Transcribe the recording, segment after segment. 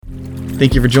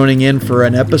Thank you for joining in for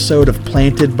an episode of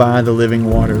Planted by the Living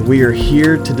Water. We are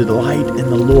here to delight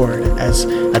in the Lord as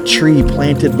a tree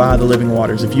planted by the living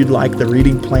waters. If you'd like the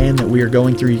reading plan that we are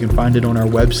going through, you can find it on our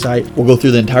website. We'll go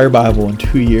through the entire Bible in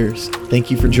 2 years. Thank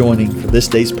you for joining for this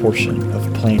day's portion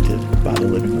of Planted by the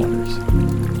Living Waters.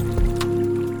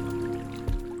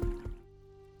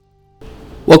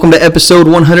 Welcome to episode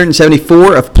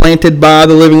 174 of Planted by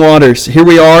the Living Waters. Here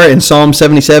we are in Psalm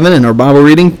 77 in our Bible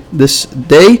reading this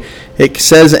day. It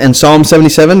says in Psalm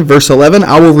 77, verse 11,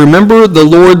 I will remember the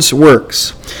Lord's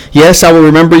works. Yes, I will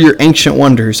remember your ancient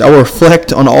wonders. I will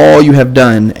reflect on all you have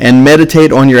done and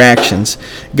meditate on your actions.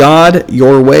 God,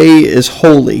 your way is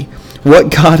holy. What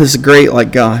God is great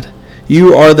like God?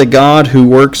 You are the God who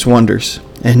works wonders,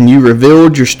 and you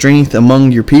revealed your strength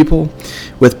among your people.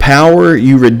 With power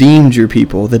you redeemed your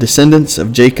people, the descendants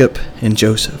of Jacob and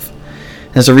Joseph.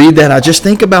 As I read that, I just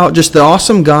think about just the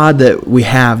awesome God that we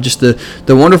have, just the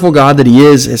wonderful God that He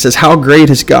is. It says, how great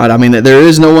is God? I mean, there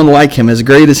is no one like Him, as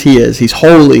great as He is. He's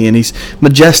holy and He's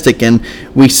majestic, and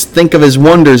we think of His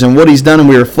wonders and what He's done, and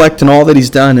we reflect on all that He's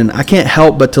done. And I can't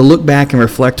help but to look back and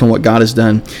reflect on what God has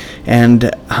done. And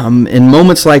in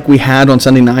moments like we had on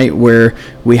Sunday night, where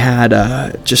we had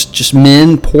just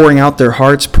men pouring out their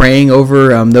hearts, praying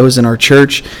over those in our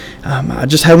church, I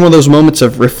just had one of those moments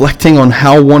of reflecting on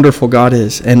how wonderful God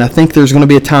is. And I think there's going to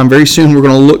be a time very soon we're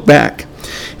going to look back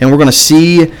and we're going to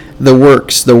see the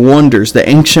works, the wonders, the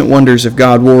ancient wonders of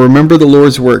God. We'll remember the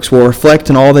Lord's works. We'll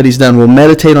reflect on all that He's done. We'll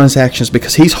meditate on His actions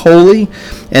because He's holy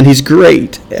and He's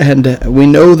great. And we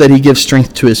know that He gives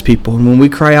strength to His people. And when we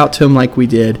cry out to Him like we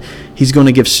did, He's going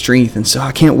to give strength. And so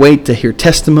I can't wait to hear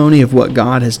testimony of what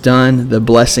God has done, the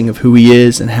blessing of who He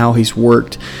is and how He's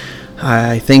worked.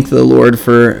 I thank the Lord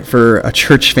for a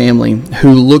church family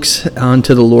who looks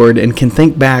unto the Lord and can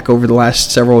think back over the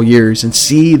last several years and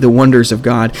see the wonders of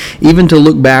God, even to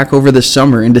look back over the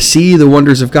summer and to see the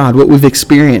wonders of God, what we've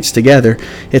experienced together.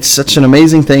 It's such an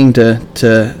amazing thing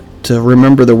to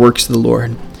remember the works of the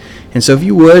Lord. And so if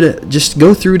you would, just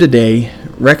go through today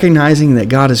recognizing that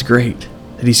God is great,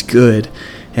 that He's good,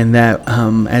 and that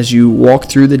as you walk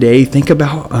through the day, think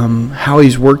about how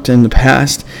He's worked in the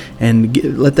past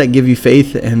and let that give you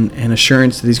faith and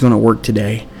assurance that He's going to work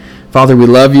today. Father, we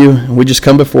love You, and we just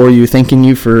come before You, thanking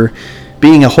You for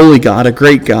being a holy God, a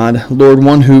great God, Lord,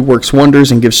 one who works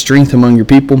wonders and gives strength among Your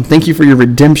people. Thank You for Your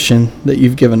redemption that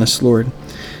You've given us, Lord.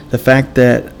 The fact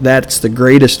that that's the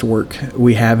greatest work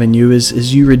we have in You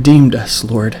is You redeemed us,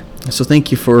 Lord. So thank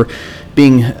You for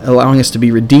allowing us to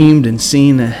be redeemed and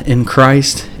seen in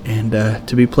Christ, and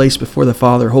to be placed before the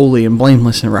Father holy and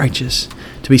blameless and righteous,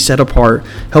 to be set apart.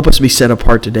 Help us be set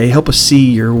apart today. Help us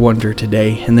see Your wonder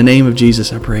today. In the name of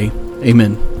Jesus I pray.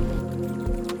 Amen.